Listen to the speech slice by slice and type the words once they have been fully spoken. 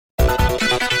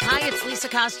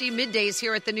Melissa Costi, middays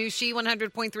here at the new She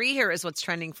 100.3. Here is what's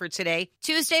trending for today,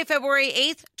 Tuesday, February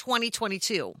 8th,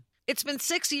 2022. It's been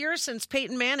 6 years since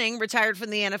Peyton Manning retired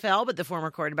from the NFL, but the former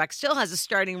quarterback still has a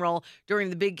starting role during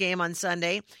the big game on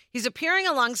Sunday. He's appearing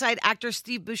alongside actor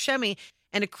Steve Buscemi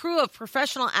and a crew of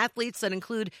professional athletes that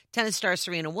include tennis star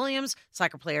Serena Williams,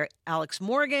 soccer player Alex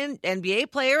Morgan,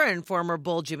 NBA player and former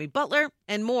Bull Jimmy Butler,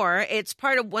 and more. It's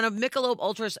part of one of Michelob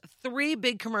Ultra's 3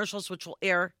 big commercials, which will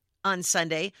air on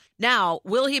Sunday. Now,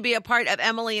 will he be a part of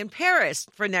Emily in Paris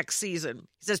for next season?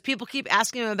 He says people keep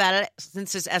asking him about it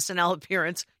since his SNL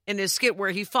appearance in his skit where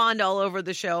he fawned all over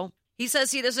the show. He says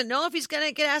he doesn't know if he's going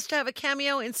to get asked to have a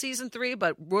cameo in season 3,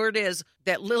 but word is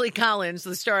that Lily Collins,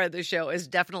 the star of the show, is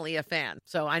definitely a fan.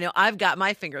 So I know I've got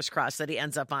my fingers crossed that he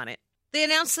ends up on it. They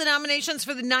announced the nominations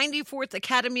for the 94th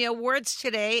Academy Awards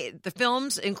today. The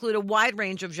films include a wide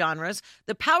range of genres.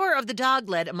 The Power of the Dog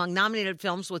led among nominated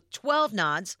films with 12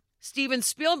 nods. Steven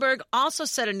Spielberg also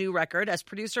set a new record as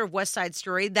producer of West Side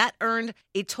Story. That earned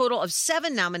a total of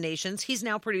 7 nominations. He's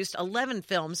now produced 11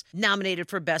 films nominated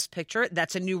for Best Picture.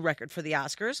 That's a new record for the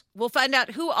Oscars. We'll find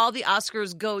out who all the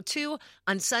Oscars go to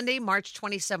on Sunday, March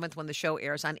 27th, when the show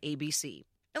airs on ABC.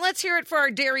 And let's hear it for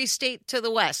our dairy state to the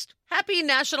west. Happy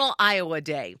National Iowa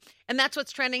Day. And that's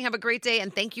what's trending. Have a great day,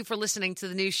 and thank you for listening to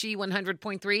the new She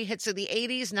 100.3 hits of the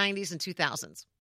 80s, 90s, and 2000s.